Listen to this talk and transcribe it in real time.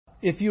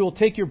If you will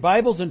take your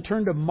Bibles and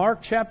turn to Mark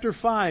chapter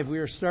 5, we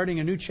are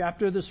starting a new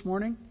chapter this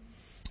morning.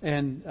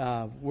 And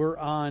we're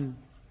on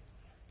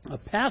a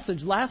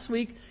passage. Last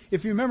week,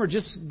 if you remember,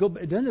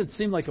 doesn't it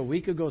seem like a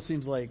week ago? It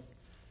seems like,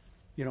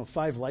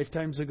 5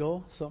 lifetimes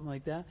ago, something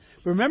like that.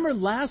 But remember,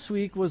 last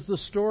week was the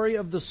story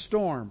of the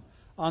storm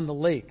on the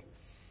lake.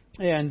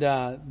 And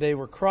they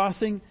were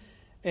crossing.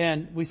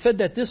 And we said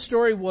that this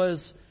story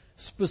was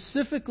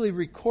specifically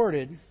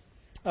recorded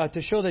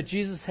to show that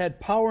Jesus had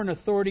power and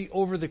authority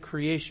over the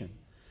creation.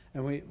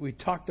 And we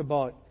talked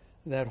about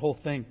that whole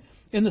thing.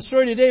 In the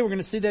story today, we're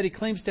going to see that he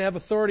claims to have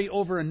authority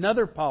over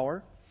another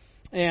power.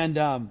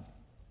 And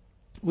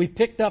we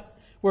picked up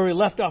where we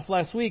left off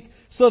last week.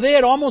 So they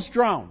had almost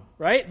drowned,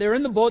 right? They're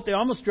in the boat. They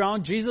almost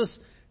drowned. Jesus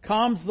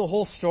calms the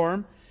whole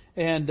storm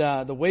and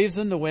the waves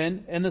and the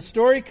wind. And the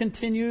story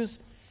continues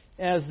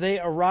as they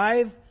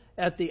arrive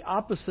at the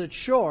opposite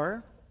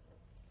shore.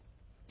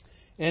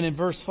 And in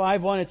verse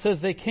 5:1, it says,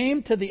 they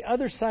came to the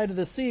other side of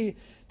the sea,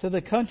 to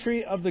the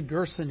country of the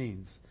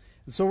Gergesenes.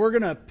 And so we're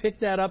going to pick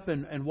that up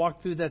and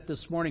walk through that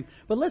this morning.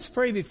 But let's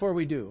pray before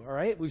we do, all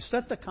right? We've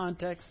set the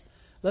context.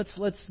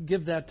 Let's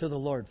give that to the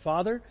Lord.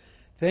 Father,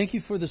 thank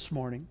you for this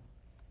morning.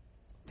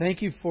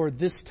 Thank you for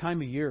this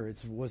time of year. It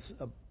was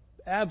an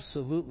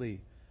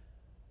absolutely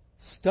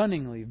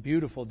stunningly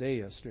beautiful day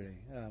yesterday.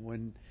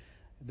 When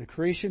the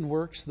creation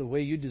works the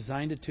way you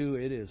designed it to,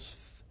 it is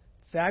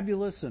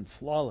fabulous and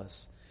flawless.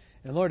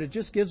 And Lord, it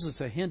just gives us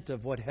a hint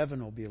of what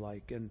heaven will be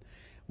like. And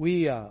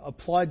we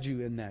applaud you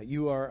in that.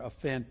 You are a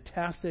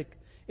fantastic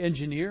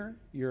engineer.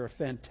 You're a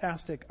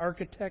fantastic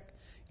architect.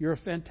 You're a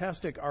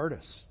fantastic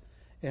artist.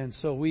 And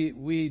so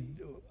we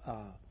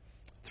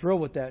thrill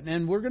with that.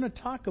 And we're going to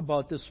talk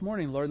about this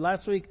morning, Lord.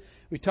 Last week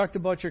we talked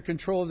about your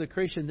control of the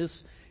creation. We're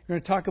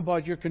going to talk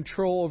about your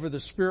control over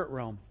the spirit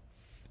realm.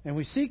 And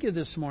we seek you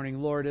this morning,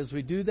 Lord. As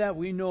we do that,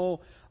 we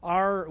know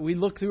we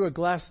look through a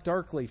glass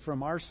darkly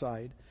from our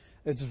side.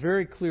 It's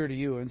very clear to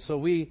you. And so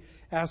we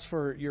ask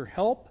for your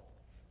help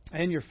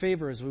and your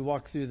favor as we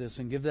walk through this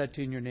and give that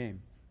to you in your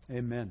name.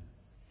 Amen.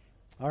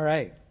 All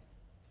right.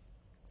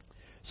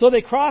 So they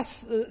cross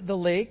the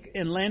lake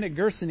and land at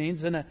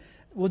Gergesenes. And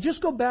we'll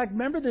just go back.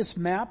 Remember this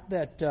map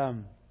that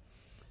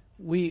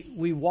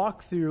we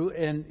walk through,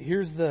 and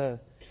here's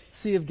the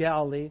Sea of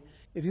Galilee.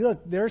 If you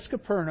look, there's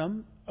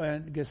Capernaum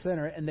and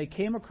Gennesaret, and they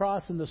came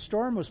across, and the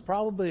storm was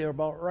probably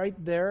about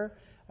right there.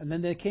 And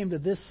then they came to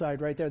this side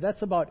right there.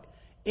 That's about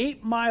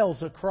 8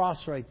 miles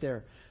across right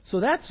there.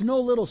 So that's no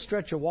little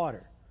stretch of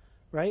water,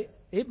 right?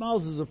 8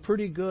 miles is a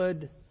pretty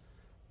good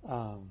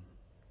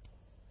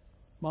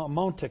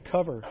amount to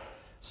cover.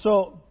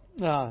 So,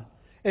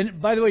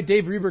 and by the way,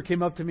 Dave Reber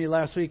came up to me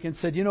last week and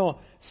said,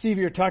 Steve,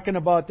 you're talking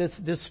about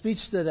this speech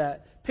to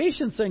that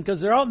patience thing,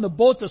 because they're out in the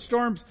boat, the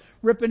storm's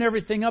ripping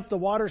everything up, the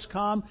water's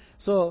calm.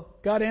 So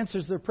God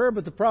answers their prayer,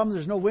 but the problem,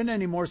 there's no wind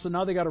anymore, so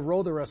now they got to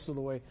row the rest of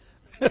the way.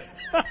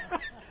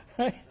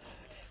 Right?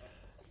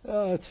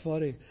 Oh, that's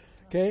funny.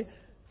 Okay.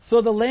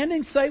 So the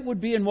landing site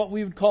would be in what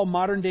we would call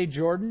modern-day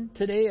Jordan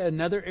today.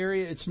 Another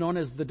area, it's known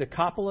as the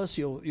Decapolis.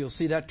 You'll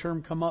see that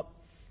term come up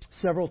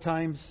several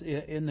times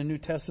in the New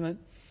Testament.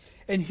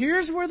 And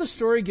here's where the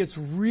story gets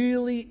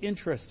really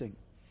interesting.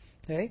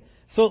 Okay.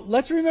 So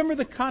let's remember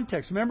the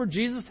context. Remember,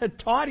 Jesus had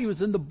taught. He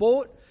was in the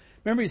boat.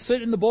 Remember, he's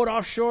sitting in the boat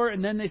offshore,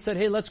 and then they said,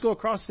 hey, let's go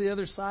across to the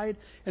other side.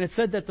 And it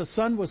said that the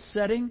sun was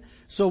setting.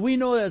 So we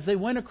know that as they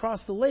went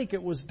across the lake,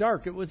 it was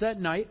dark. It was at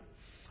night.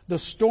 The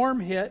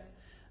storm hit.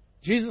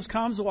 Jesus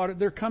calms the water.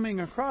 They're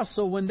coming across.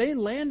 So when they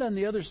land on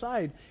the other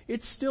side,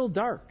 it's still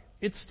dark.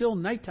 It's still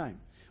nighttime.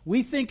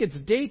 We think it's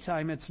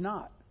daytime. It's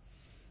not.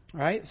 All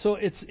right? So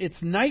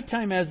it's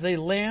nighttime as they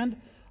land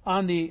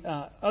on the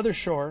other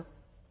shore.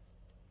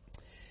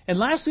 And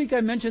last week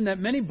I mentioned that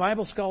many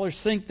Bible scholars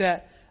think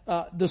that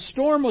the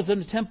storm was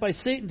an attempt by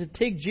Satan to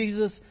take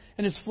Jesus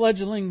and his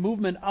fledgling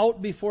movement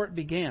out before it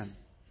began.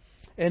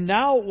 And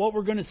now what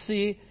we're going to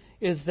see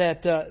is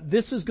that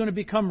this is going to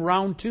become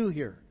round 2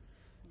 here.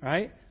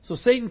 Right? So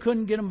Satan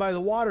couldn't get him by the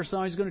water, so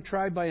now he's going to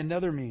try by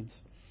another means.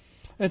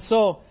 And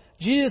so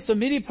Jesus,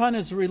 immediately upon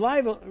his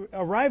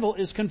arrival,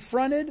 is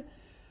confronted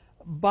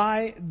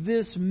by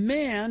this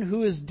man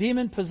who is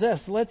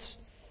demon-possessed. Let's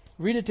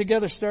read it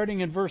together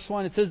starting in verse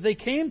 1. It says, they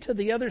came to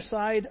the other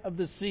side of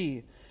the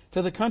sea,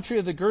 to the country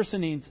of the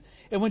Gergesenes.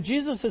 And when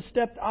Jesus had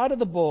stepped out of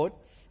the boat,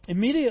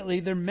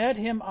 immediately there met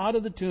him out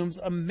of the tombs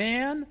a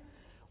man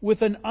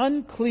with an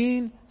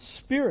unclean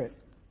spirit.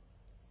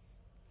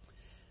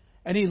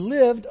 And he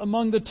lived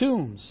among the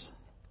tombs.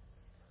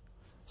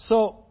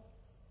 So,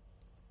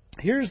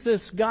 here's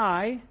this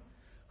guy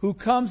who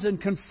comes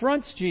and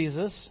confronts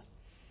Jesus.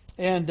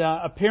 And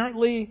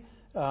apparently,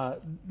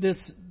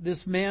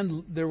 this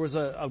man, there was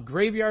a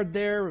graveyard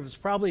there. It was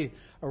probably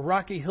a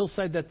rocky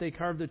hillside that they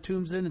carved the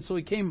tombs in. And so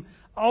he came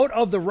out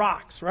of the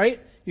rocks, right?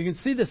 You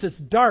can see this. It's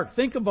dark.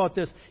 Think about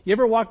this. You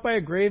ever walk by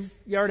a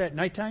graveyard at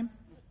nighttime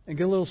and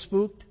get a little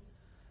spooked?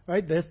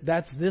 Right?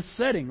 That's this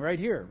setting right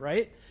here,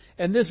 right?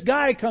 And this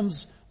guy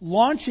comes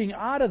launching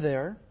out of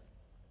there,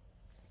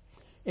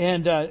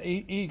 and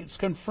he's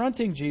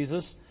confronting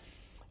Jesus.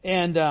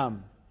 And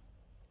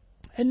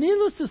And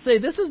needless to say,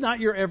 this is not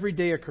your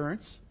everyday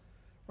occurrence,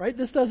 right?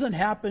 This doesn't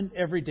happen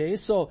every day.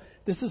 So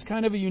this is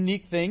kind of a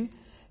unique thing,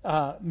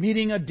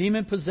 meeting a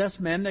demon-possessed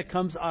man that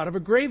comes out of a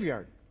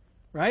graveyard,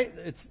 right?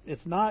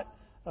 It's not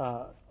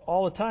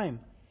all the time.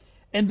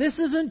 And this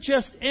isn't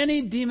just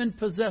any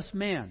demon-possessed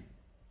man.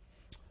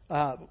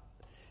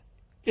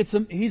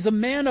 He's a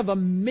man of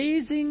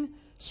amazing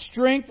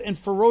strength and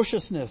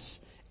ferociousness,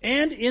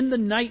 and in the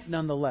night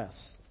nonetheless.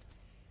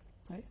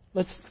 Right?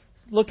 Let's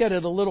look at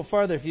it a little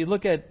farther. If you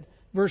look at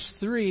verse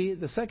 3,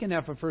 the second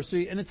half of verse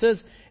 3, and it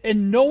says,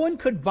 "And no one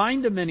could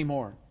bind him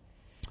anymore,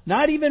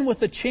 not even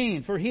with a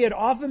chain, for he had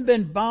often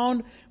been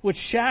bound with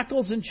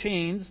shackles and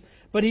chains,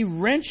 but he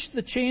wrenched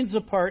the chains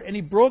apart, and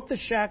he broke the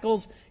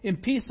shackles in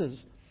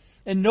pieces.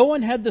 And no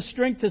one had the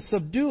strength to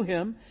subdue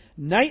him.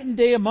 Night and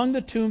day among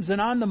the tombs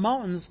and on the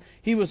mountains,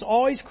 he was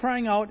always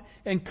crying out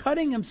and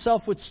cutting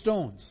himself with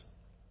stones."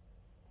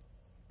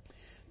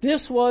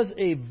 This was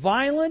a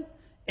violent,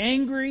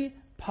 angry,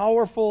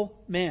 powerful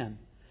man.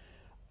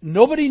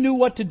 Nobody knew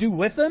what to do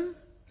with him,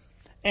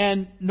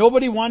 and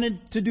nobody wanted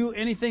to do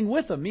anything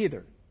with him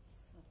either.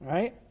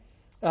 Right?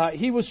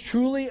 He was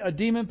truly a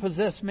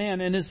demon-possessed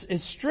man, and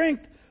his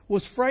strength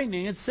was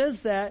frightening. It says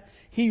that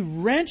he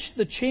wrenched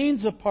the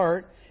chains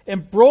apart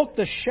and broke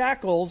the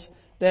shackles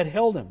that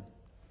held him.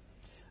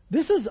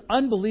 This is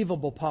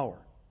unbelievable power.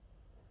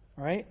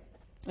 Right?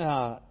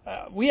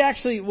 We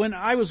actually, when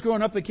I was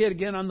growing up a kid,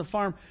 again on the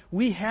farm,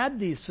 we had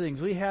these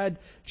things. We had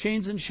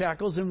chains and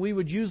shackles, and we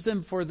would use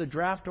them for the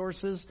draft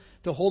horses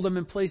to hold them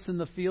in place in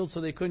the field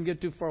so they couldn't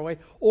get too far away,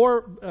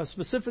 or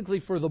specifically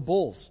for the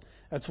bulls.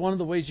 That's one of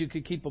the ways you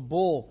could keep a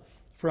bull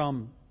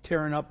from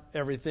tearing up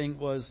everything,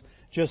 was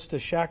just to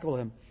shackle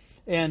him.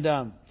 And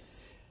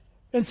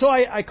so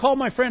I called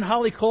my friend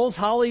Holly Coles.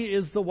 Holly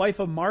is the wife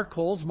of Mark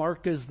Coles.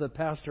 Mark is the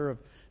pastor of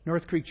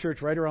North Creek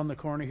Church right around the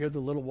corner here, the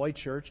little white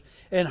church.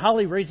 And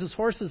Holly raises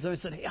horses. And I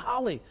said, "Hey,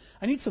 Holly,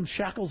 I need some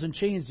shackles and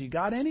chains. You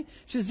got any?"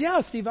 She says, "Yeah,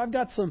 Steve, I've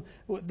got some."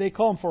 They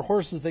call them for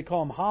horses, they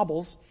call them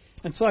hobbles.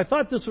 And so I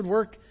thought this would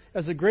work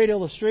as a great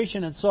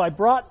illustration. And so I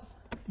brought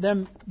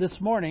them this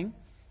morning.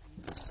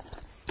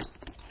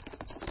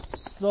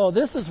 So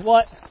this is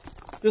what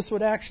this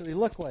would actually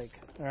look like.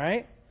 All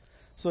right.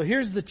 So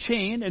here's the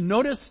chain. And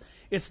notice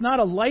it's not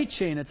a light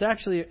chain. It's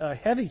actually a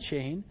heavy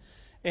chain.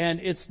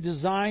 And it's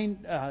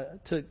designed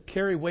to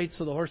carry weight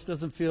so the horse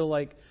doesn't feel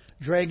like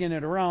dragging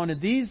it around. And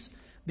these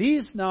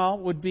now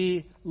would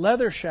be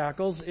leather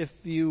shackles. If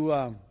you,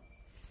 I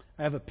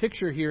have a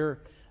picture here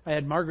I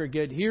had Margaret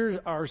get.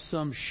 Here are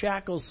some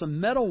shackles,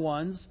 some metal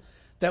ones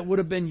that would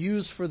have been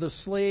used for the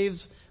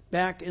slaves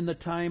back in the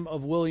time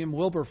of William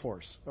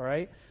Wilberforce. All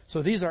right.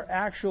 So these are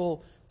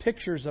actual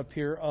pictures up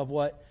here of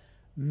what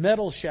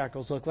metal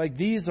shackles look like.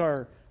 These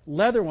are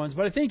leather ones,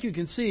 but I think you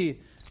can see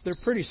they're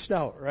pretty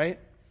stout, right?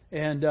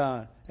 And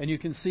you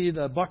can see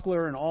the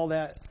buckler and all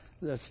that,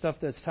 the stuff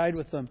that's tied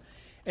with them.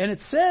 And it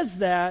says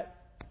that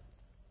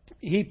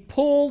he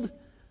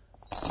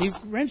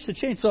wrenched the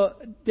chain. So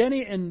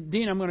Denny and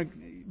Dean, I'm going to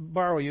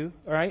borrow you.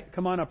 All right,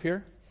 come on up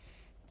here.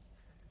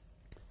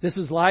 This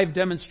is live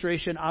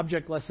demonstration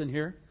object lesson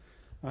here.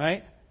 All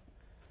right.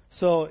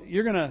 So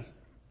you're going to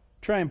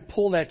try and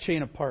pull that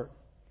chain apart.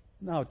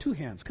 No, two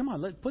hands. Come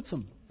on, put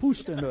some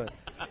boost into it.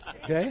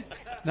 Okay?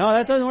 No,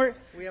 that doesn't work.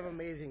 We have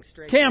amazing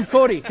strength. Cam,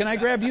 Cody, can I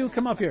grab you?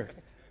 Come up here.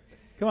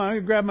 Come on, I'm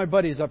going to grab my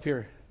buddies up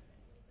here.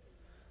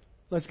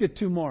 Let's get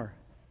two more.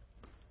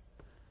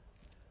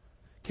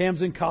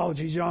 Cam's in college.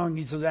 He's young.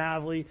 He's an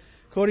athlete.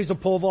 Cody's a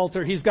pole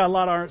vaulter. He's got a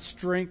lot of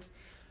strength.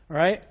 All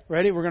right?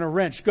 Ready? We're going to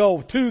wrench.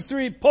 Go. 2,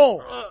 3,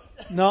 pull.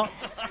 No.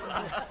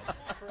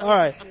 All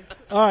right.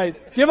 All right.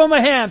 Give him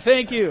a hand.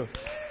 Thank you.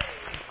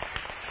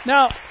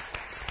 Now,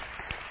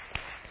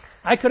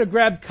 I could have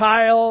grabbed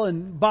Kyle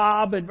and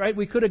Bob, and right,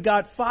 we could have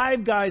got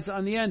 5 guys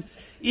on the end.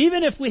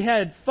 Even if we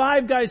had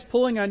 5 guys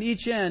pulling on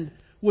each end,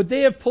 would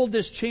they have pulled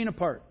this chain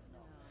apart?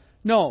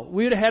 No,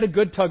 we would have had a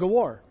good tug of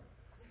war,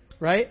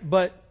 right?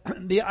 But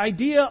the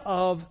idea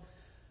of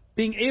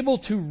being able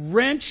to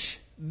wrench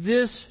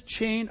this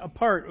chain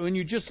apart, when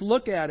you just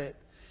look at it,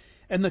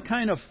 and the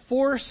kind of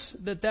force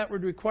that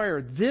would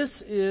require, this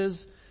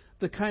is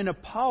the kind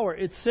of power.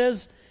 It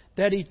says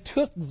that he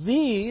took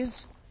these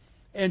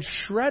and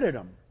shredded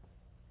them.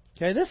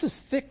 Okay, this is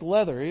thick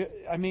leather.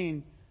 I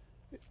mean,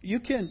 you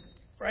can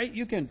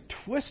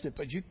twist it,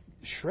 but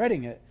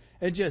shredding it,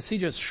 he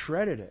just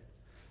shredded it.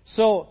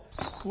 So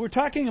we're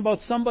talking about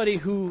somebody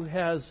who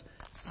has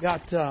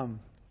got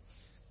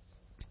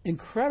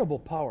incredible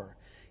power.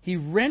 He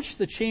wrenched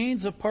the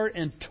chains apart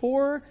and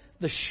tore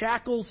the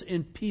shackles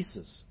in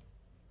pieces.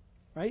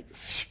 Right?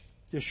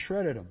 Just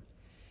shredded them.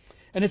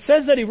 And it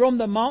says that he roamed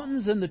the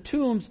mountains and the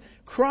tombs,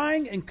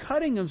 crying and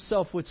cutting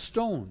himself with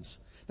stones.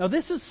 Now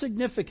this is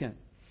significant.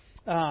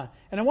 And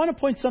I want to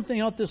point something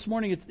out this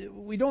morning.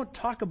 We don't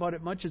talk about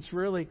it much. It's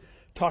rarely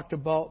talked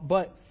about.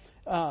 But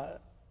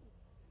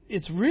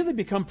it's really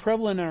become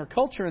prevalent in our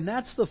culture, and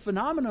that's the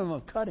phenomenon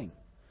of cutting.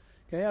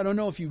 Okay, I don't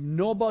know if you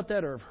know about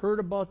that or have heard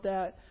about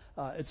that.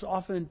 It's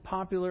often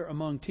popular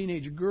among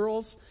teenage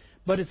girls.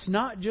 But it's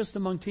not just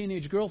among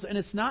teenage girls, and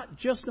it's not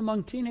just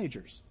among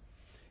teenagers.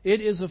 It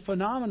is a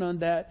phenomenon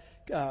that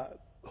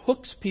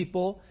hooks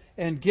people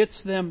and gets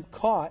them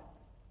caught.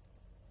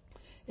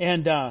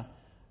 And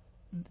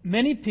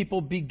many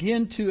people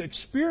begin to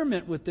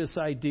experiment with this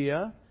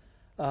idea.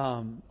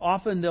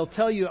 Often they'll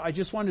tell you, I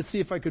just wanted to see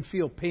if I could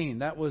feel pain.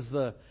 That was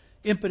the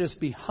impetus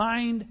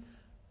behind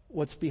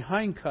what's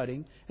behind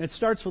cutting. And it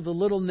starts with a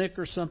little nick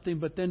or something,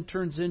 but then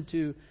turns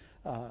into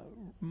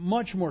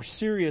much more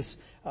serious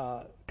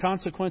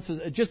consequences,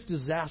 just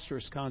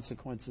disastrous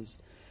consequences.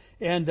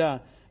 And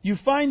you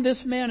find this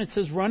man, it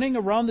says, running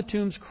around the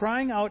tombs,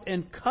 crying out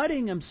and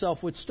cutting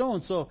himself with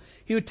stones. So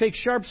he would take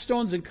sharp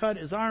stones and cut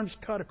his arms,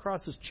 cut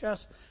across his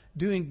chest,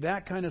 doing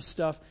that kind of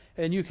stuff.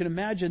 And you can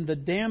imagine the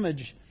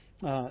damage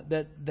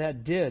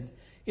that did.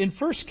 In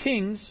 1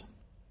 Kings,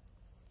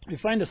 we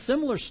find a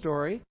similar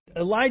story.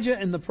 Elijah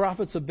and the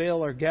prophets of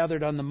Baal are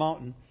gathered on the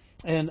mountain.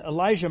 And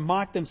Elijah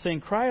mocked them,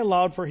 saying, "Cry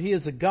aloud, for he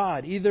is a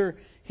god. Either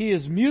he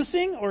is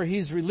musing or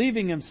he's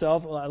relieving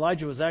himself." Well,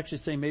 Elijah was actually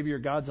saying, maybe your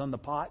God's on the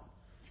pot.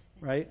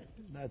 Right?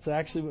 That's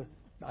actually what...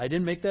 I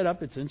didn't make that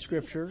up. It's in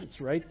Scripture.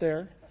 It's right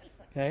there.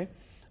 Okay?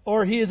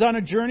 Or he is on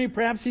a journey.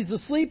 Perhaps he's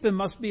asleep and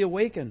must be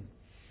awakened.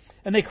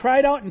 And they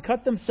cried out and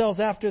cut themselves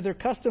after their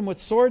custom with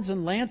swords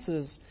and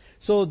lances.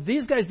 So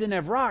these guys didn't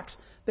have rocks.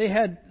 They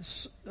had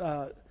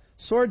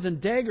swords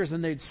and daggers,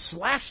 and they'd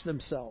slash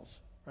themselves.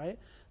 Right?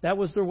 That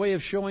was their way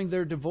of showing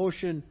their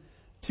devotion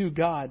to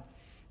God.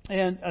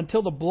 And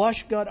until the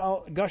blush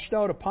gushed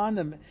out upon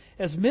them.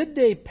 As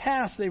midday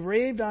passed, they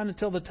raved on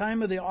until the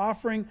time of the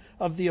offering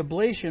of the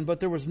oblation, but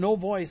there was no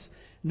voice.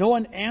 No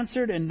one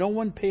answered, and no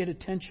one paid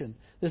attention.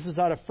 This is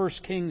out of 1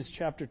 Kings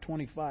chapter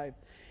 25.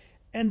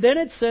 And then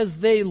it says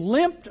they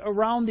limped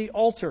around the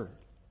altar.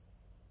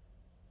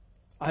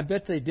 I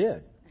bet they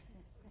did.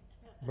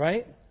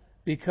 Right?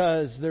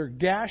 Because they're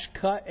gash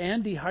cut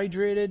and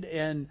dehydrated,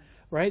 and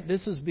right,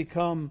 this has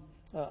become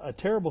a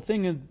terrible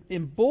thing.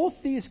 In both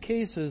these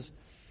cases,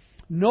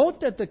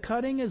 note that the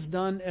cutting is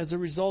done as a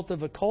result of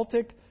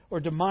occultic or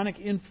demonic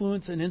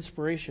influence and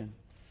inspiration.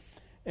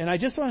 And I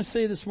just want to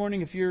say this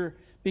morning, if you're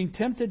being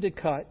tempted to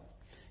cut,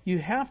 you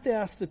have to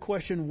ask the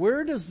question,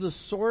 where does the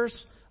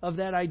source of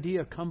that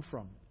idea come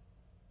from?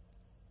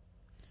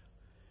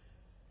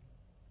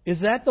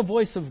 Is that the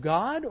voice of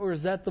God, or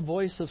is that the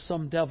voice of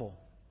some devil?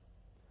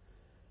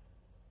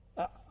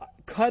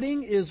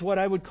 Cutting is what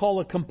I would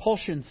call a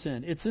compulsion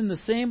sin. It's in the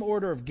same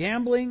order of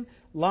gambling,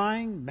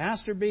 lying,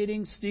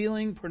 masturbating,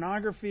 stealing,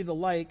 pornography, the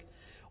like,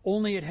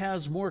 only it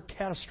has more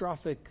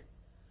catastrophic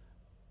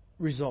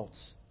results.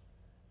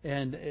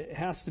 And it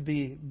has to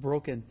be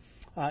broken.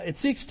 It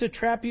seeks to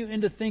trap you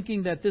into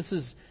thinking that this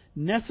is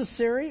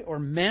necessary or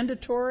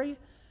mandatory,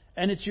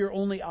 and it's your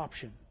only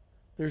option.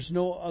 There's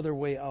no other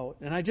way out.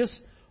 And I just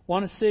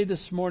want to say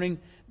this morning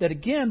that,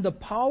 again, the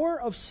power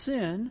of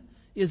sin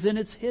is in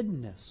its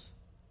hiddenness.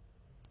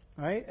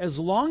 Right? As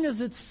long as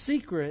it's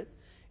secret,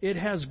 it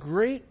has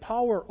great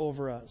power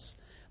over us.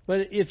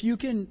 But if you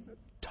can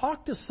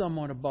talk to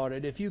someone about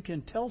it, if you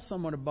can tell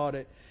someone about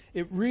it,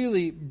 it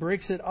really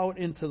breaks it out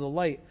into the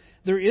light.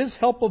 There is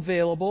help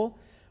available,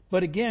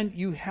 but again,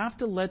 you have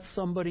to let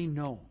somebody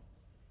know.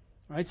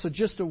 Right? So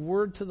just a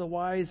word to the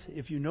wise.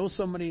 If you know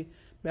somebody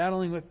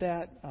battling with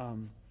that,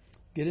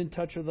 get in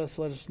touch with us,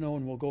 let us know,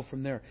 and we'll go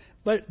from there.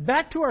 But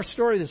back to our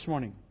story this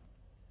morning.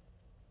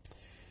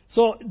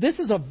 So this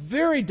is a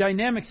very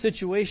dynamic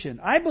situation.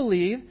 I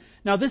believe,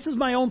 now this is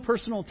my own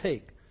personal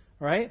take,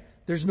 right?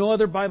 There's no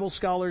other Bible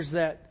scholars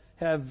that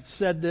have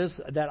said this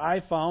that I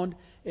found,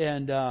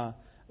 and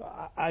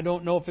I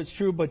don't know if it's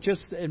true, but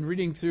just in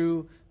reading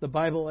through the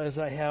Bible as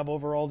I have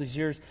over all these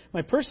years,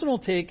 my personal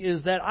take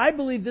is that I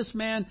believe this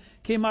man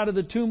came out of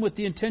the tomb with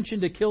the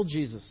intention to kill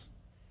Jesus.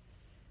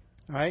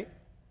 All right?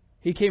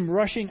 He came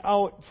rushing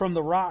out from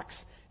the rocks,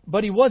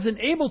 but he wasn't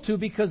able to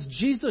because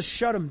Jesus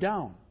shut him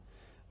down.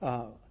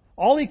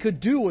 All he could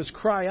do was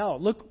cry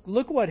out.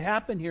 Look what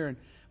happened here in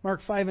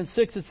Mark 5 and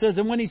 6. It says,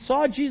 "And when he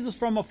saw Jesus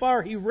from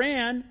afar, he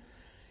ran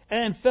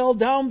and fell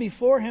down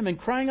before him, and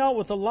crying out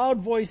with a loud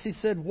voice, he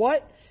said,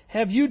 'What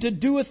have you to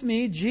do with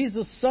me,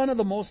 Jesus, Son of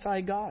the Most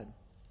High God?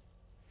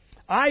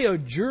 I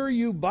adjure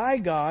you by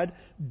God,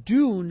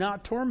 do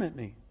not torment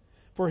me.'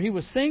 For he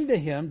was saying to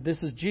him,"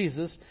 this is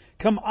Jesus,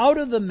 "'Come out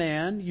of the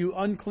man, you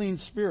unclean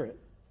spirit.'"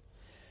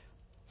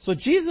 So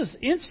Jesus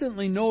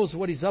instantly knows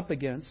what he's up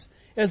against.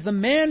 As the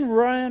man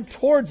ran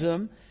towards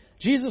him,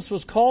 Jesus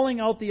was calling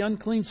out the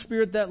unclean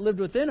spirit that lived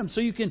within him.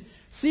 So you can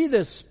see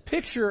this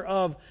picture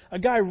of a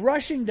guy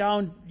rushing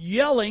down,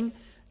 yelling.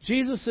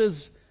 Jesus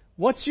says,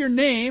 "What's your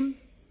name?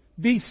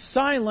 Be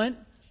silent.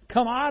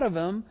 Come out of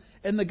him."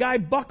 And the guy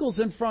buckles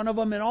in front of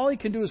him, and all he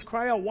can do is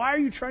cry out, "Why are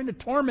you trying to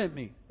torment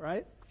me?"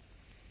 Right?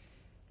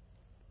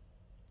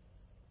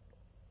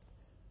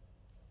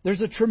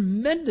 There's a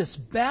tremendous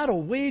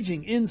battle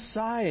waging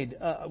inside,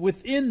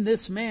 within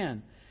this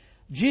man.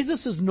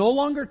 Jesus is no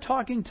longer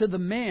talking to the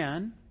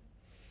man,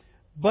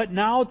 but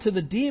now to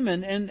the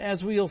demon, and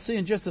as we'll see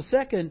in just a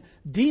second,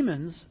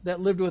 demons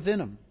that lived within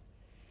him.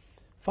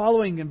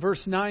 Following in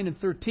verse 9 and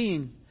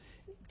 13,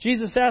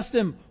 Jesus asked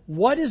him,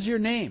 "What is your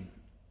name?"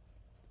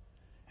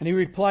 And he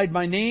replied,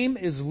 "My name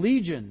is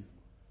Legion,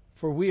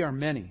 for we are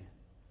many."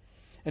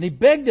 And he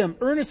begged him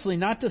earnestly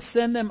not to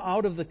send them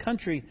out of the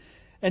country.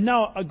 And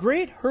now a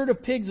great herd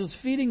of pigs was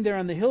feeding there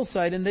on the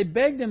hillside, and they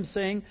begged him,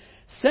 saying,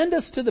 "Send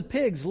us to the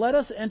pigs, let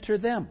us enter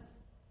them."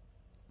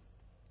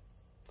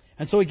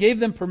 And so he gave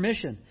them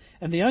permission.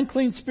 And the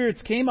unclean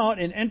spirits came out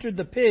and entered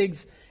the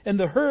pigs, and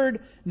the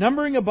herd,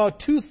 numbering about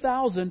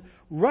 2,000,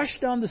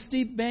 rushed down the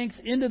steep banks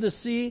into the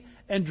sea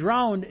and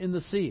drowned in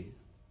the sea.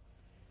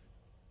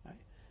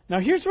 Now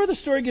here's where the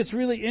story gets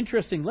really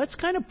interesting. Let's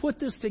kind of put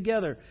this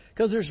together,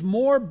 because there's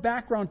more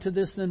background to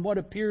this than what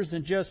appears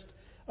in just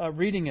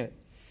reading it.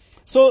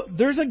 So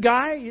there's a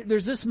guy,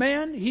 there's this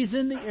man, he's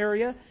in the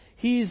area,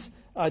 he's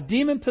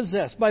demon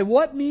possessed. By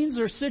what means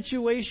or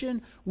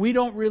situation, we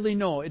don't really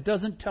know. It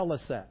doesn't tell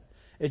us that.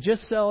 It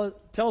just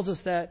tells us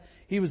that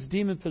he was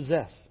demon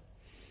possessed.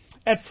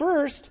 At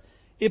first,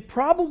 it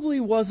probably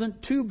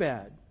wasn't too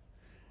bad.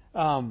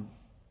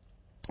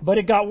 But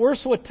it got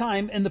worse with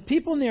time, and the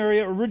people in the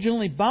area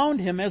originally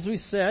bound him, as we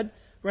said,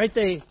 right?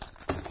 They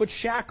put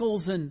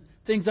shackles and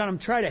things on him.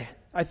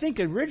 I think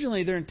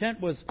originally their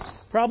intent was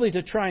probably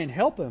to try and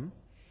help him.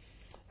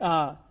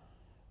 And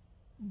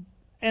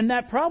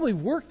that probably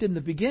worked in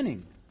the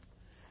beginning.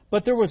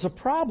 But there was a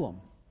problem.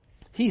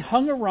 He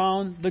hung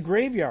around the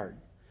graveyard,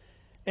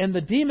 and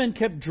the demon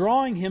kept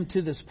drawing him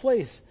to this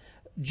place.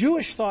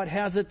 Jewish thought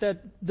has it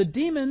that the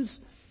demons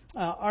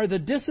are the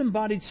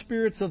disembodied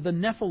spirits of the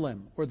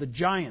Nephilim, or the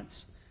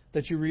giants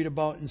that you read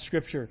about in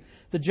Scripture.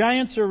 The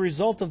giants are a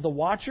result of the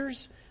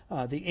Watchers,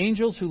 the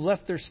angels who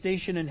left their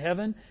station in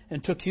heaven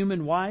and took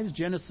human wives,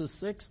 Genesis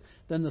 6.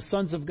 Then the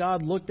sons of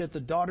God looked at the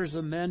daughters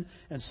of men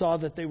and saw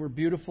that they were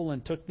beautiful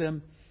and took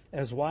them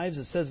as wives.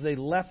 It says they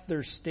left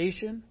their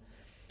station.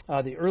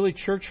 The early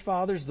church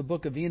fathers, the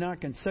book of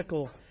Enoch and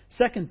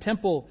Second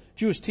Temple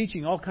Jewish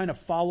teaching all kind of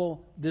follow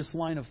this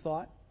line of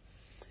thought.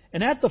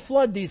 And at the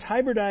flood, these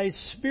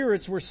hybridized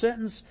spirits were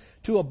sentenced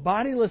to a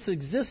bodiless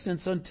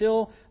existence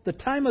until the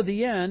time of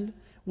the end,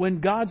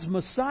 when God's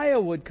Messiah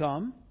would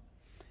come,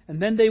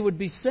 and then they would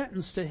be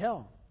sentenced to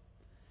hell.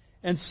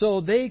 And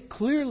so they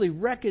clearly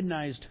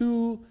recognized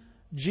who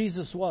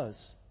Jesus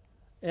was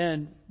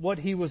and what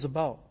he was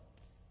about.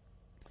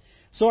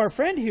 So our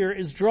friend here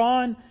is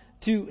drawn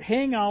to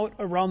hang out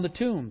around the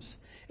tombs.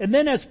 And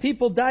then as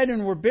people died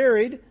and were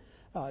buried,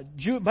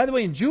 by the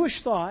way, in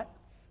Jewish thought,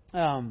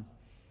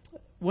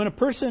 when a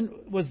person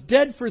was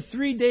dead for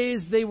 3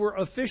 days, they were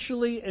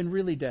officially and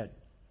really dead.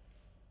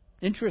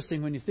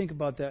 Interesting when you think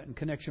about that in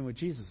connection with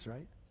Jesus,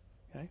 right?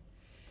 Okay.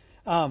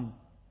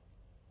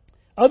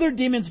 Other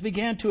demons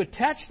began to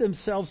attach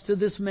themselves to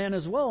this man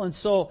as well. And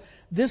so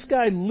this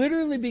guy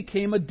literally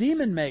became a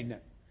demon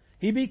magnet.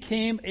 He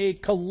became a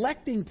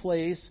collecting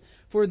place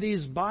for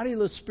these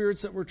bodiless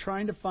spirits that were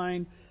trying to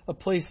find a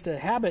place to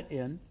habit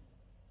in.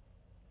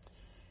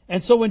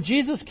 And so when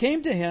Jesus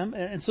came to him,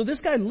 and so this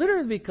guy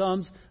literally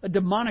becomes a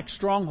demonic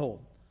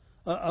stronghold,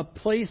 a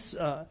place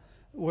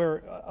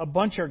where a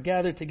bunch are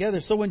gathered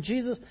together. So when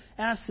Jesus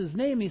asks his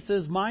name, he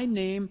says, "My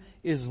name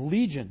is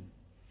Legion,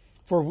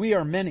 for we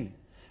are many."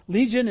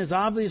 Legion is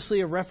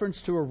obviously a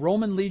reference to a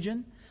Roman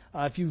legion.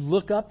 If you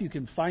look up, you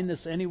can find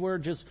this anywhere,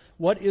 just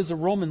what is a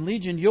Roman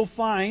legion. You'll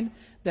find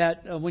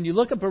that when you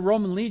look up a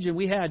Roman legion,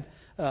 we had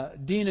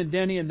Dean and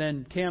Denny and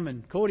then Cam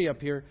and Cody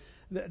up here.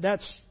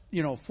 That's,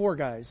 4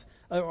 guys.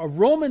 A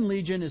Roman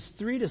legion is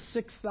 3,000 to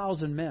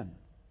 6,000 men.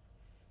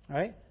 All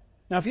right?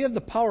 Now, if you have the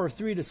power of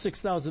 3,000 to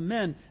 6,000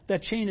 men,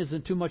 that chain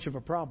isn't too much of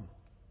a problem.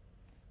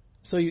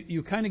 So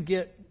you kind of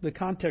get the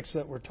context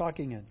that we're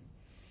talking in.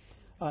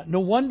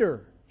 No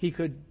wonder he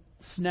could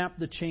snap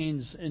the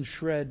chains and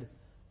shred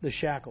the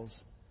shackles.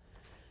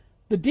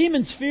 The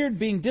demons feared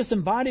being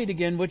disembodied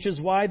again, which is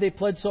why they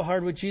pled so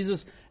hard with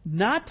Jesus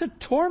not to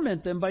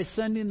torment them by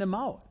sending them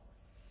out.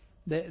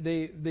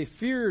 They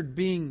feared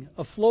being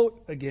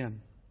afloat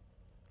again.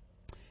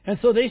 And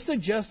so they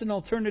suggest an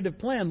alternative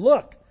plan.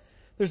 Look,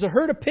 there's a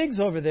herd of pigs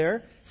over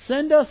there.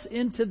 Send us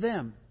into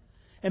them.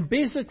 And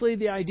basically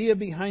the idea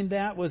behind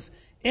that was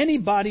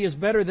anybody is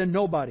better than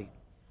nobody.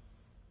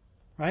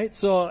 Right?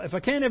 So if I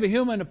can't have a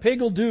human, a pig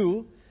will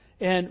do.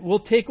 And we'll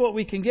take what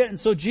we can get. And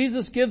so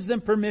Jesus gives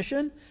them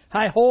permission.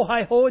 Hi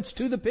ho, it's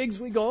to the pigs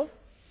we go.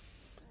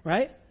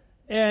 Right?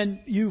 And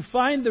you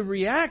find the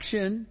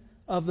reaction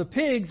of the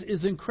pigs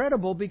is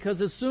incredible,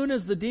 because as soon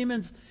as the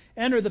demons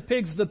enter the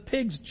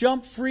pigs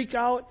jump, freak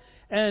out,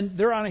 and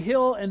they're on a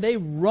hill and they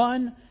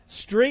run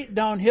straight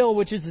downhill,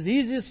 which is the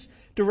easiest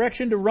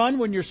direction to run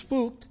when you're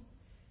spooked.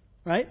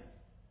 Right?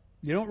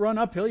 You don't run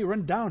uphill, you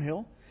run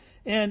downhill.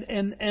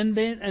 And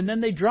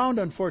then they drowned,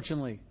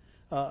 unfortunately.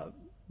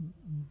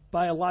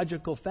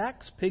 Biological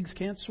facts, pigs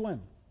can't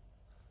swim.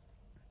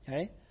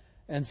 Okay?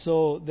 And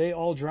so they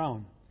all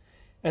drown.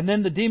 And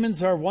then the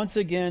demons are once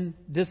again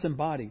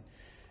disembodied.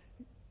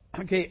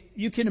 Okay,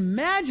 you can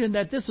imagine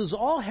that this is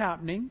all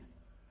happening.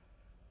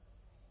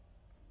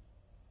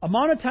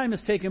 Amount of time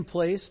has taken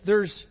place.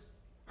 There's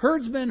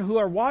herdsmen who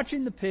are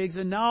watching the pigs,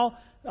 and now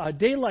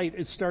daylight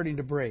is starting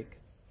to break.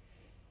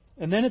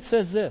 And then it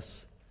says this.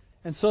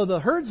 And so the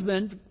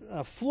herdsmen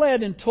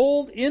fled and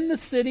told in the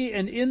city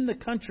and in the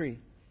country.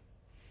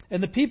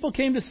 And the people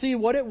came to see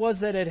what it was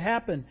that had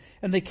happened.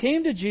 And they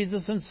came to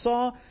Jesus and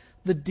saw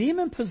the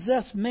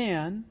demon-possessed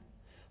man,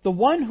 the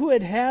one who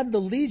had had the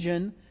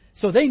legion.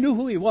 So they knew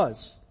who he was,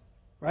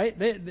 right?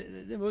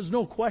 There was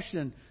no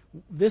question.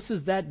 This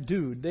is that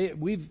dude.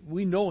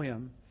 We know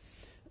him.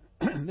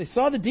 They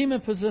saw the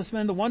demon-possessed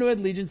man, the one who had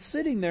legion,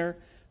 sitting there,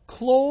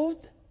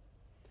 clothed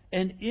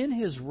and in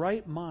his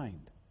right mind.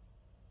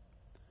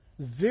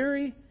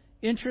 Very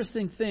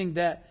interesting thing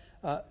that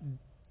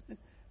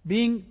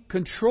being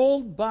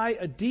controlled by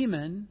a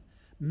demon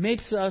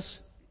makes us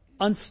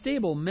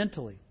unstable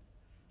mentally.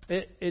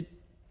 It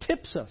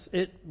tips us.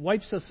 It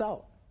wipes us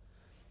out.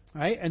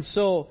 Right? And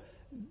so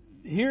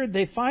here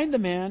they find the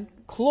man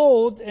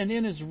clothed and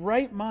in his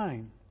right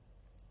mind.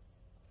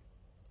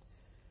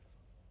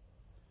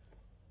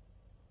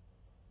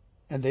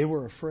 And they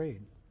were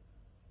afraid.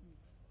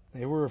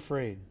 They were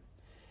afraid.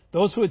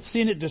 Those who had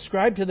seen it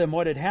described to them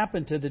what had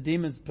happened to the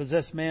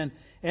demon-possessed man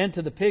and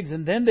to the pigs,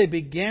 and then they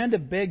began to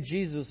beg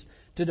Jesus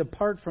to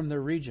depart from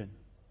their region.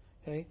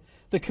 Okay?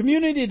 The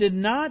community did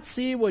not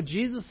see what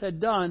Jesus had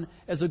done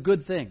as a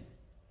good thing.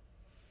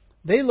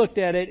 They looked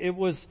at it, it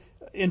was,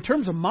 in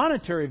terms of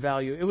monetary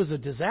value, it was a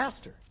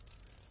disaster.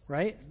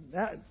 Right?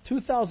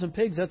 2,000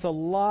 pigs, that's a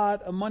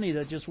lot of money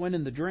that just went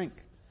in the drink.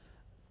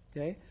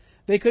 Okay?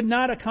 They could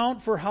not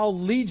account for how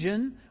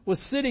Legion was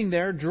sitting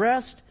there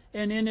dressed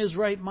and in his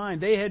right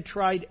mind. They had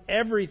tried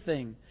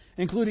everything,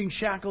 including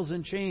shackles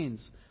and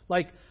chains.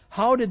 Like,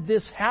 how did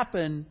this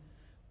happen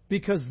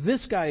because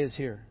this guy is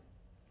here?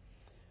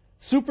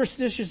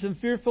 Superstitious and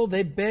fearful,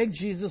 they begged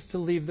Jesus to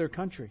leave their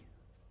country.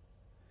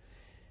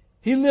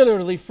 He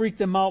literally freaked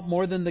them out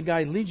more than the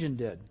guy Legion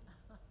did.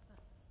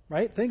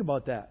 Right? Think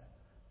about that.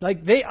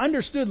 Like, they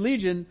understood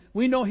Legion.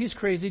 We know he's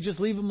crazy. Just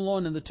leave him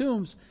alone in the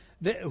tombs.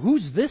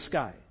 Who's this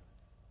guy?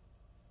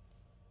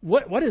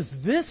 What is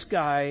this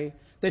guy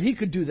that he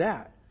could do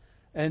that?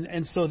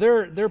 And so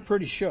they're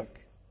pretty shook.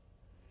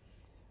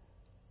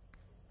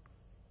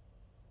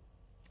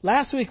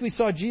 Last week we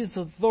saw Jesus'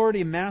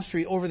 authority and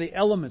mastery over the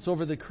elements,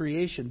 over the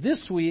creation.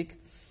 This week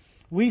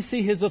we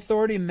see his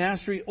authority and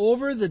mastery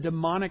over the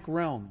demonic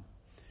realm.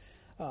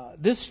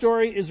 This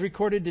story is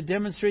recorded to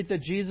demonstrate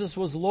that Jesus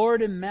was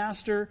Lord and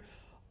Master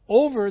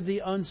over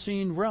the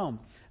unseen realm.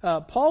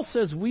 Paul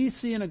says we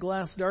see in a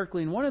glass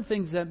darkly, and one of the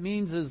things that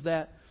means is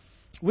that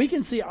we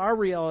can see our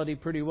reality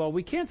pretty well.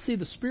 We can't see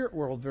the spirit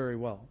world very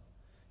well.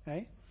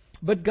 Okay?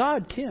 But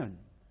God can.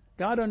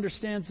 God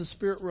understands the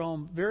spirit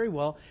realm very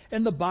well.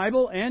 And the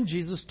Bible and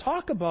Jesus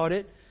talk about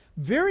it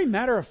very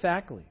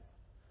matter-of-factly.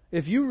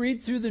 If you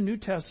read through the New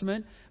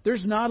Testament,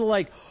 there's not a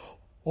like,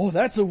 oh,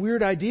 that's a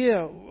weird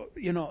idea.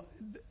 You know,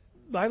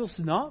 the Bible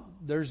says, no,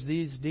 there's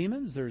these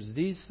demons, there's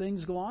these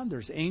things go on,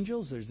 there's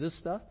angels, there's this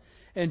stuff.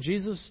 And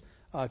Jesus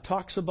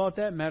talks about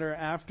that matter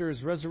after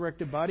his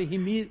resurrected body. He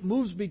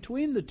moves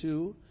between the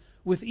two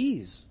with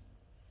ease.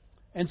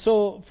 And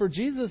so for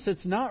Jesus,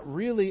 it's not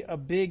really a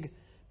big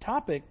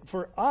topic.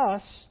 For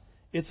us,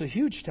 it's a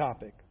huge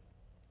topic.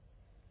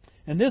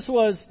 And this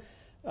was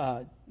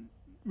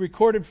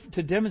recorded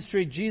to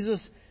demonstrate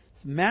Jesus'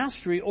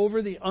 mastery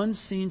over the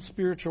unseen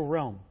spiritual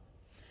realm.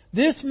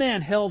 This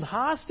man held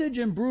hostage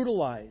and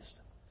brutalized.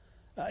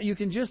 You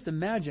can just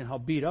imagine how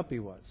beat up he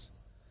was.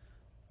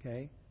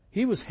 Okay?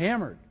 He was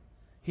hammered.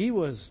 He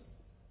was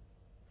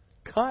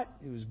cut.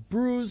 He was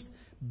bruised,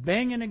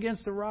 banging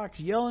against the rocks,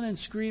 yelling and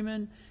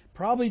screaming.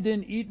 Probably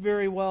didn't eat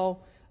very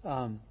well.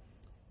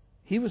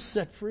 He was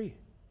set free.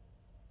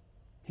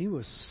 He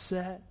was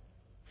set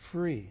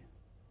free.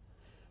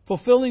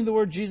 Fulfilling the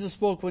word Jesus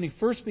spoke when he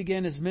first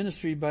began his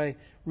ministry by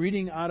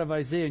reading out of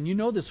Isaiah. And you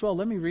know this well.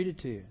 Let me read it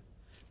to you.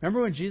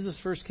 Remember when Jesus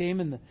first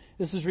came? And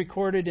this is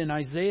recorded in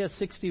Isaiah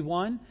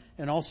 61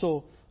 and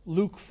also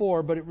Luke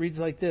 4. But it reads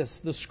like this.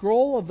 The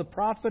scroll of the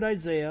prophet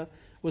Isaiah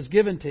was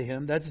given to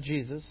him. That's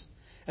Jesus.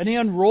 And he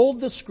unrolled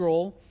the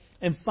scroll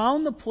and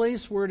found the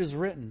place where it is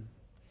written,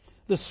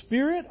 the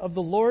Spirit of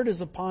the Lord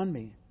is upon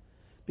me,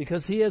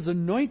 because he has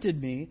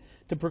anointed me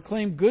to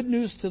proclaim good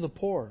news to the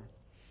poor.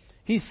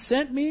 He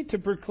sent me to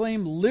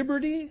proclaim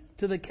liberty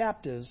to the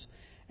captives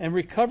and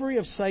recovery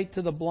of sight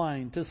to the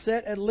blind, to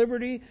set at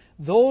liberty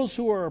those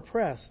who are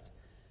oppressed,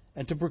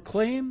 and to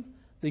proclaim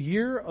the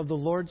year of the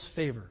Lord's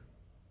favor.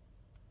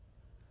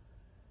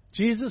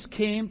 Jesus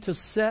came to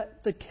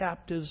set the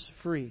captives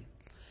free.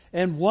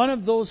 And one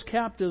of those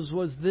captives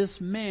was this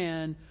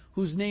man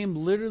whose name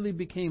literally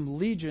became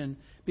Legion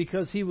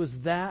because he was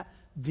that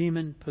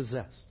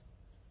demon-possessed.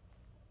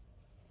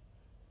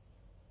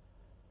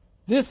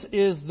 This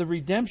is the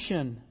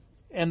redemption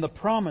and the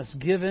promise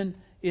given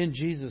in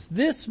Jesus.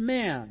 This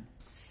man,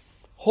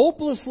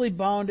 hopelessly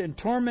bound and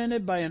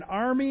tormented by an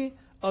army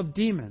of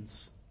demons,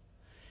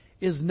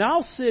 is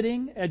now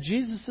sitting at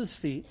Jesus'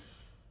 feet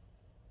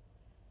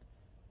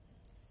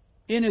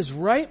in his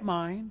right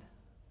mind,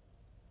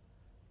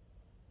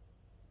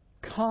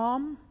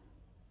 calm,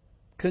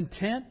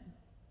 content,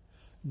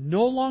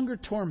 no longer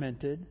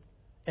tormented,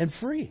 and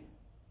free.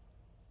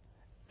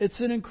 It's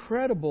an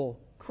incredible,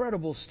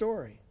 incredible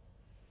story.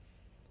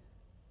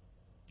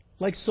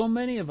 like so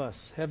many of us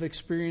have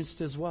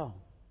experienced as well.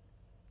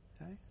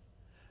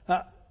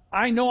 Okay?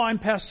 I know I'm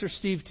Pastor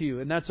Steve to you,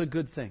 and that's a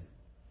good thing.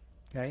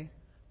 Okay?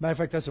 Matter of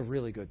fact, that's a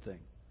really good thing.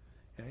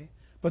 Okay?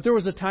 But there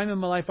was a time in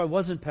my life I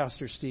wasn't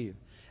Pastor Steve.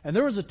 And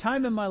there was a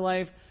time in my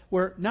life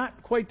where,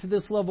 not quite to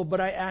this level, but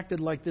I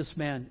acted like this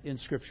man in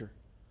Scripture.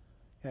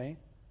 Okay?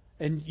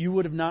 And you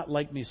would have not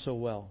liked me so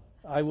well.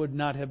 I would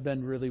not have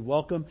been really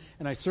welcome,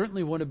 and I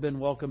certainly would have been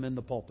welcome in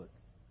the pulpit.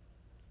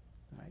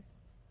 Right?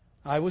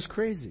 I was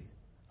crazy.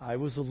 I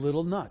was a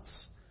little nuts.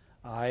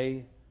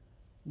 I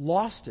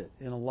lost it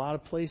in a lot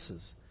of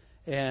places.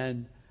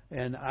 And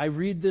I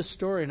read this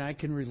story, and I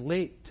can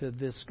relate to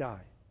this guy.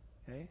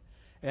 Okay?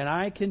 And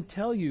I can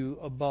tell you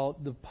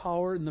about the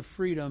power and the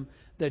freedom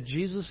that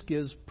Jesus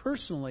gives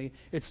personally.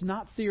 It's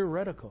not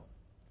theoretical.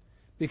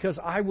 Because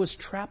I was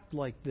trapped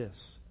like this.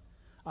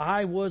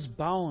 I was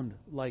bound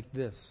like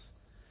this.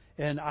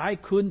 And I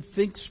couldn't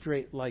think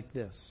straight like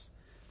this.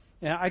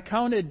 And I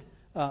counted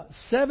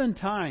 7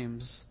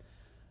 times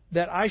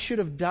that I should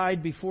have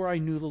died before I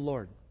knew the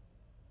Lord.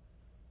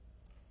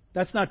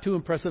 That's not too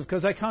impressive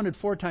because I counted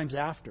 4 times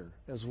after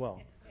as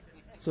well.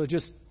 So it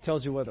just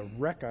tells you what a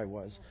wreck I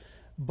was.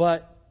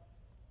 But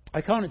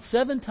I counted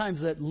 7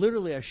 times that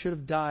literally I should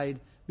have died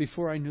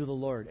before I knew the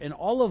Lord. And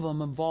all of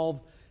them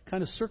involved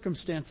kind of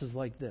circumstances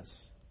like this.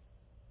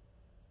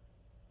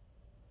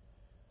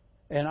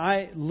 And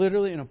I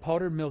literally, in a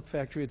powdered milk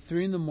factory at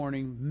 3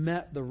 a.m,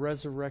 met the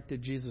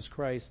resurrected Jesus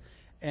Christ,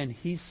 and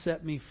He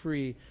set me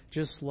free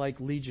just like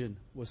Legion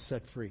was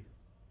set free.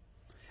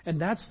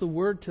 And that's the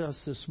word to us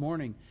this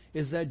morning,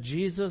 is that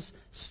Jesus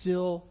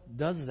still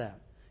does that.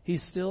 He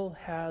still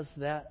has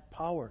that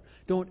power.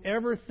 Don't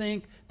ever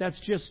think that's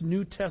just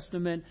New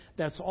Testament,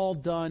 that's all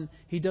done.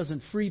 He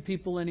doesn't free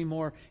people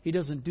anymore. He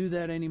doesn't do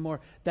that anymore.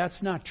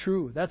 That's not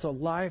true. That's a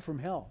lie from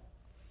hell.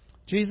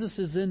 Jesus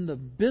is in the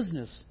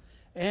business,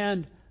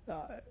 and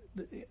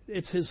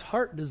it's His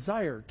heart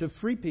desire to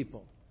free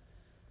people.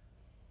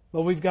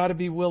 But we've got to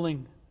be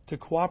willing to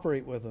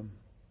cooperate with Him.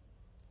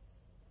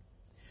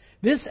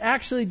 This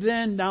actually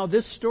then, now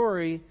this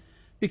story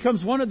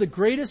becomes one of the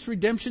greatest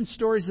redemption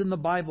stories in the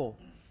Bible.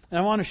 And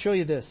I want to show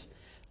you this.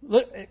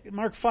 Look,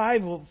 Mark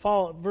 5 will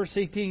follow verse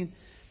 18.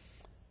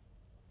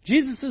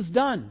 Jesus is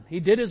done. He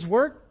did His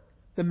work.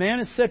 The man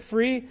is set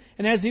free.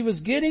 And as he was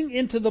getting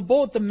into the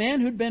boat, the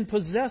man who'd been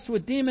possessed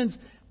with demons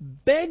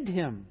begged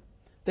Him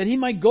that he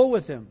might go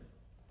with him.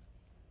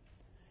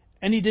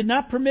 And He did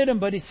not permit him,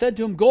 but He said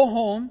to him, "Go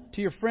home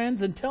to your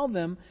friends and tell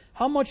them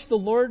how much the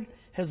Lord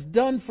has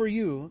done for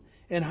you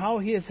and how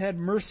He has had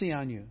mercy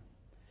on you."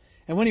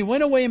 And when he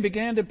went away and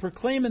began to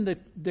proclaim in the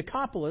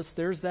Decapolis,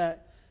 there's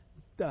that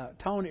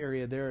town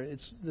area there.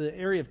 It's the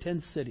area of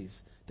 10 cities.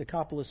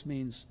 Decapolis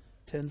means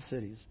 10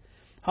 cities.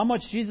 How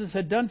much Jesus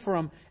had done for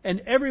him, and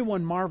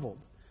everyone marveled.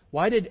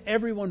 Why did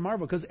everyone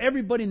marvel? Because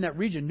everybody in that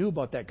region knew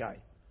about that guy.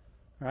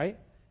 Right?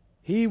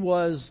 He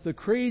was the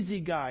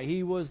crazy guy.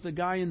 He was the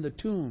guy in the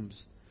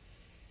tombs.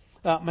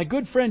 My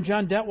good friend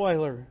John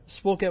Detweiler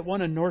spoke at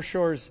one of North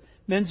Shore's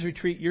men's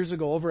retreat years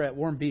ago over at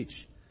Warm Beach.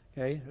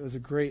 Okay, it was a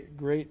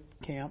great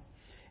camp.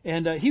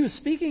 And he was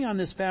speaking on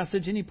this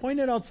passage, and he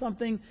pointed out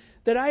something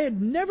that I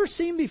had never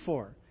seen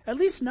before, at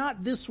least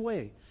not this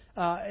way.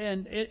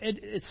 And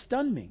it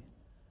stunned me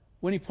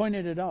when he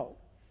pointed it out.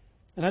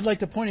 And I'd like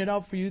to point it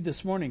out for you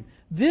this morning.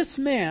 This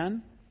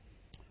man,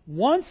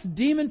 once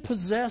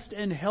demon-possessed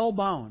and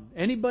hell-bound.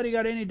 Anybody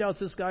got any doubts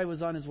this guy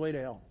was on his way to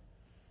hell?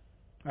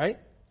 Right?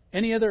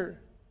 Any other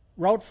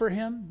route for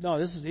him?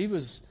 No, he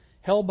was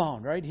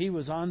hell-bound, right? He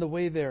was on the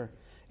way there,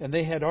 and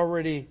they had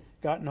already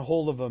gotten a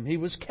hold of him. He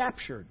was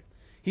captured.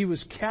 He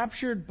was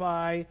captured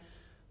by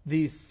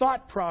the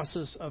thought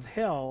process of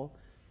hell,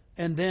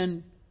 and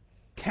then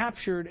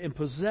captured and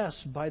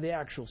possessed by the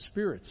actual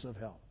spirits of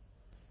hell.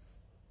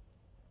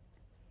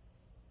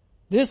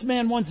 This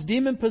man, once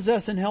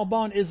demon-possessed and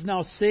hell-bound, is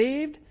now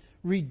saved,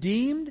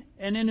 redeemed,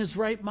 and in his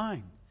right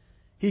mind.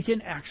 He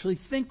can actually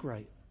think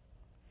right.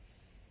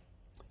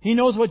 He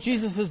knows what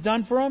Jesus has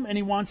done for him, and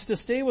he wants to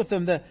stay with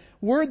him. The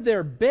word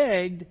there,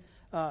 begged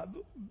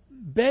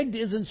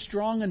isn't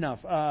strong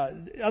enough.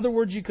 Other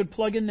words you could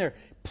plug in there.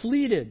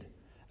 Pleaded,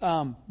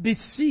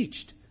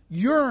 beseeched,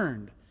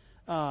 yearned,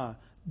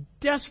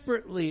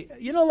 desperately.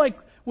 You know, like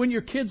when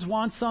your kids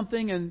want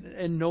something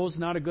and knows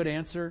not a good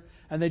answer,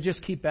 and they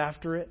just keep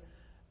after it.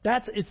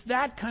 It's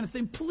that kind of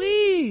thing.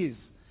 Please.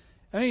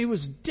 I mean, he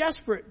was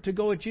desperate to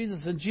go with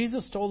Jesus, and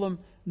Jesus told him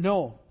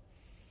no.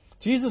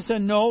 Jesus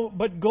said, "No,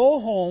 but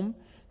go home,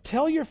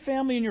 tell your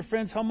family and your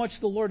friends how much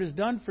the Lord has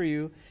done for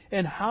you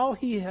and how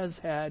He has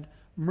had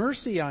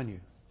mercy on you."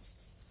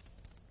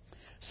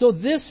 So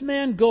this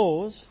man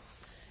goes,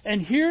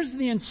 and here's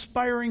the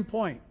inspiring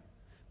point.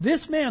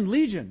 This man,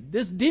 Legion,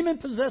 this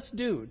demon-possessed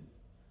dude,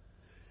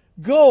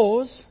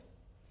 goes,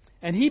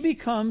 and he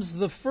becomes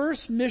the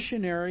first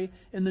missionary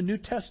in the New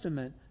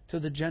Testament to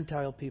the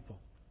Gentile people.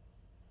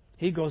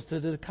 He goes to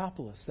the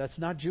Decapolis. That's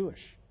not Jewish.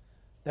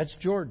 That's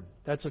Jordan.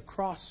 That's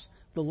across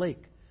the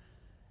lake.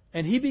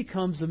 And he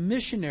becomes a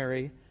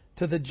missionary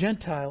to the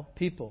Gentile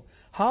people.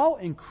 How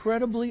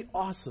incredibly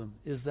awesome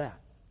is that?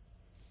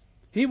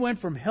 He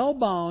went from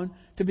hell-bound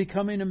to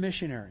becoming a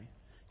missionary.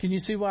 Can you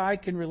see why I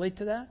can relate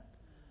to that?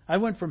 I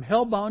went from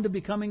hell-bound to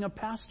becoming a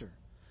pastor.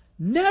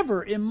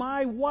 Never in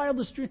my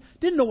wildest dream.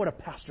 Didn't know what a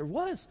pastor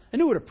was. I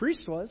knew what a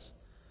priest was.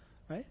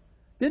 Right?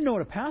 Didn't know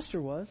what a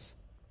pastor was.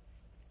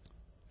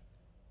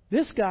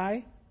 This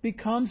guy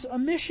becomes a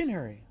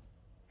missionary.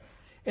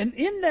 And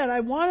in that, I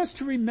want us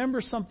to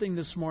remember something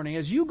this morning.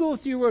 As you go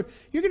through your road,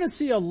 you're going to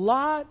see a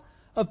lot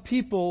of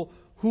people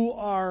who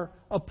are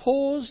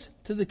opposed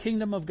to the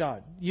kingdom of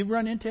God. You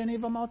run into any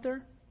of them out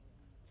there?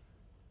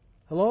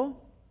 Hello?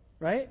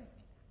 Right?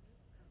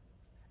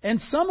 And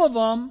some of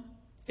them,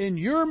 in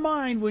your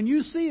mind, when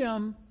you see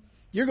them,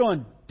 you're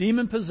going,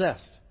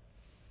 demon-possessed.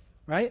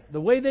 Right? The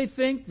way they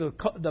think,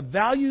 the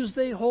values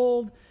they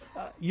hold,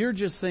 you're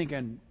just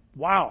thinking,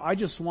 wow, I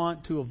just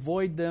want to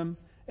avoid them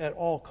at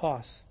all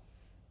costs.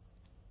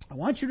 I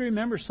want you to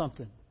remember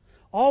something.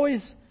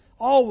 Always,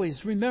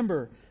 always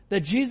remember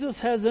that Jesus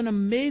has an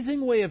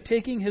amazing way of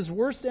taking His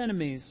worst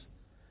enemies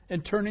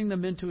and turning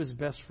them into His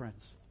best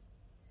friends.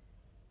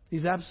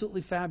 He's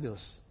absolutely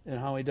fabulous in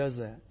how He does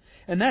that.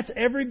 And that's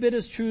every bit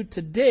as true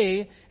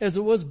today as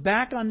it was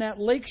back on that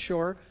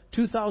lakeshore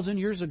 2,000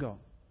 years ago.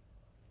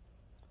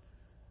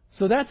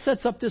 So that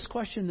sets up this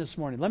question this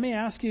morning. Let me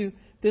ask you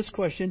this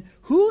question.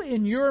 Who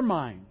in your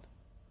mind,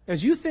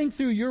 as you think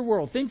through your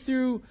world, think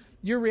through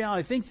your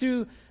reality, think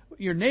through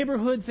your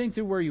neighborhood, think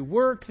through where you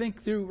work,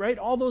 think through, right,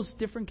 all those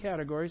different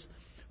categories,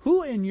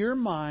 who in your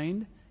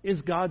mind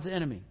is God's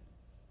enemy?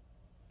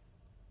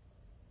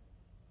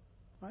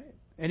 Right?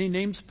 Any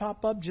names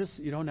pop up? Just,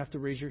 you don't have to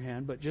raise your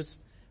hand, but just,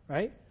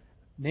 right?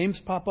 Names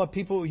pop up.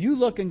 People, you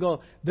look and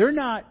go, they're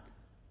not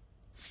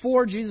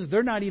for Jesus.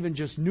 They're not even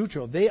just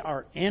neutral. They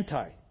are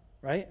anti,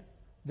 right?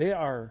 They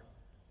are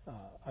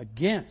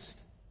against.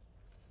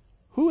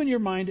 Who in your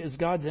mind is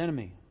God's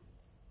enemy?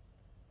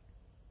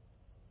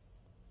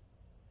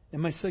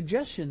 And my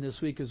suggestion this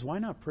week is, why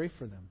not pray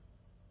for them?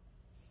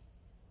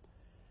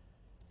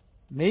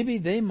 Maybe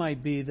they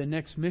might be the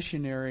next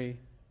missionary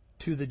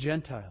to the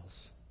Gentiles.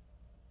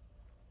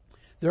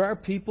 There are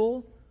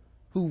people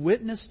who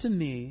witness to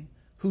me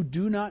who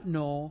do not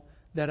know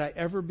that I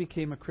ever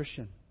became a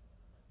Christian,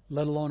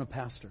 let alone a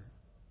pastor.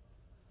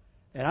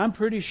 And I'm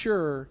pretty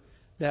sure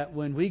that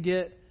when we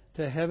get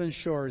to heaven's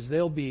shores,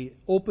 they'll be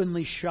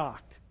openly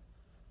shocked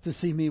to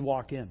see me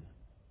walk in.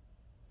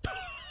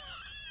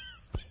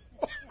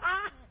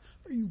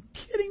 Are you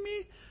kidding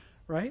me?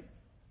 Right?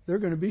 They're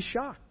going to be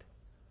shocked.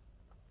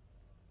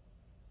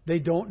 They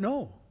don't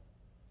know.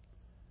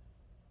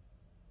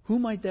 Who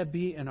might that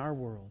be in our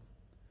world?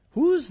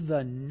 Who's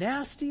the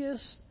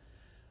nastiest,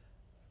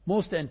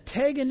 most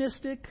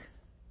antagonistic,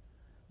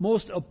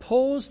 most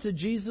opposed to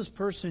Jesus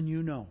person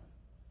you know?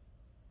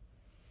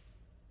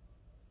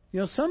 You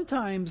know,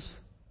 sometimes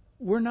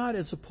we're not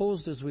as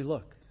opposed as we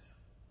look.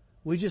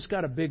 We just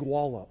got a big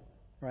wall up,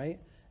 right?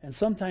 And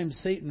sometimes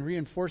Satan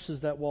reinforces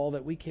that wall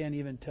that we can't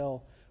even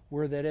tell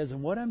where that is.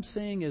 And what I'm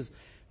saying is,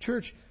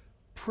 church,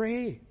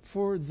 pray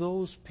for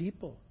those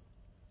people.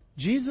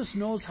 Jesus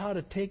knows how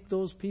to take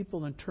those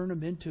people and turn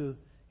them into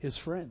His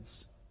friends.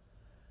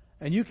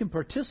 And you can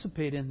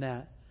participate in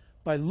that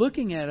by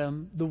looking at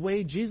them the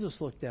way Jesus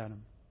looked at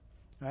them.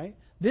 Right?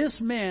 This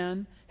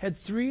man had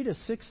 3,000 to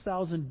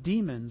 6,000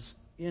 demons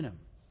in him.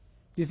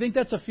 Do you think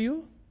that's a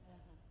few?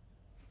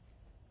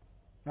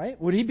 Right?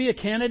 Would he be a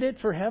candidate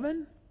for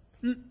heaven?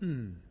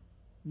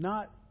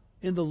 Not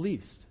in the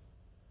least.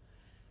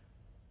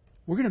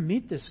 We're going to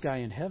meet this guy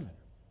in heaven.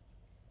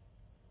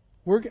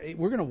 We're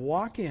going to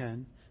walk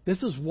in.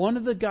 This is one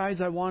of the guys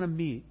I want to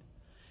meet.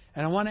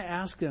 And I want to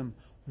ask him,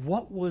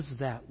 what was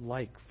that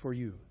like for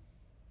you?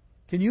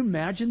 Can you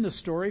imagine the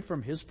story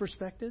from his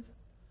perspective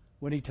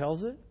when he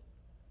tells it?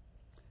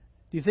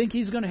 Do you think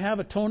he's going to have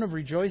a tone of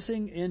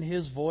rejoicing in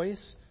his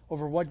voice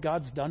over what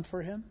God's done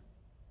for him?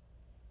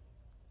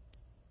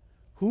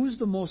 Who's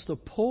the most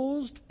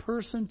opposed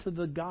person to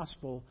the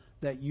gospel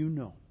that you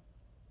know?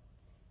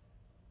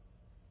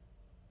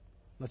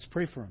 Let's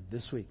pray for him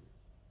this week.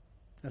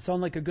 That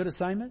sound like a good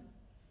assignment?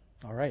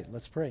 All right,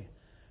 let's pray.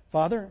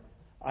 Father,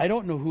 I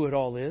don't know who it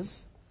all is.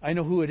 I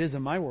know who it is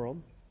in my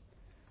world.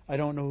 I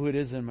don't know who it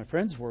is in my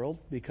friend's world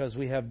because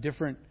we have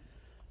different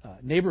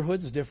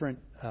neighborhoods, different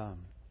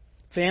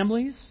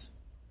families.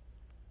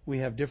 We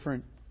have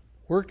different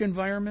work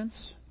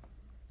environments.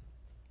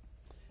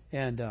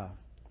 And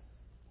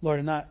Lord,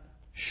 I'm not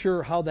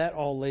sure how that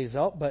all lays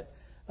out, but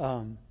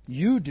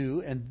you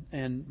do,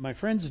 and my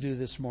friends do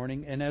this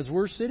morning. And as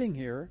we're sitting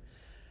here,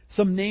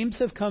 some names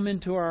have come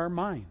into our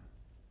mind.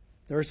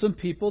 There are some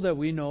people that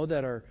we know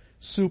that are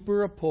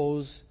super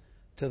opposed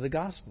to the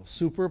gospel,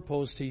 super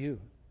opposed to you.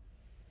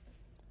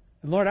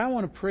 And Lord, I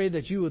want to pray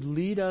that you would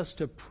lead us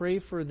to pray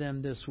for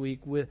them this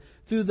week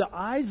through the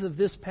eyes of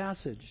this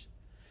passage.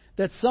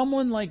 That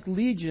someone like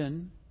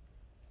Legion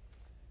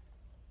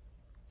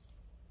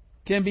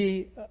can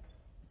be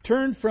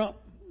turned from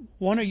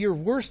one of your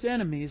worst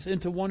enemies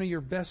into one of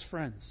your best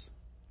friends.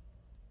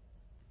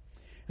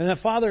 And that,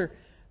 Father,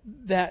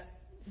 that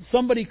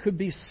somebody could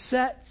be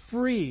set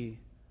free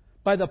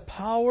by the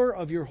power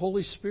of your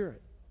Holy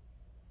Spirit.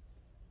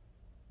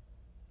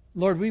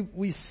 Lord,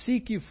 we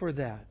seek you for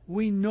that.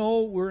 We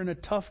know we're in a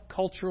tough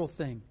cultural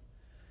thing.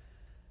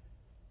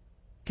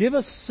 Give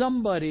us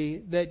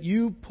somebody that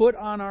you put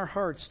on our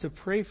hearts to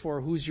pray for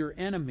who's your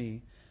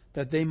enemy,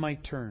 that they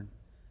might turn.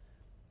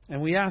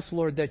 And we ask,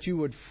 Lord, that you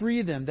would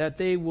free them, that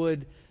they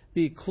would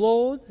be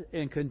clothed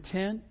and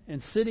content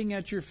and sitting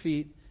at your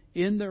feet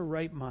in their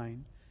right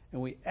mind.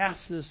 And we ask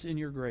this in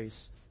your grace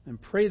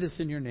and pray this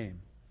in your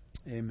name.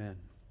 Amen.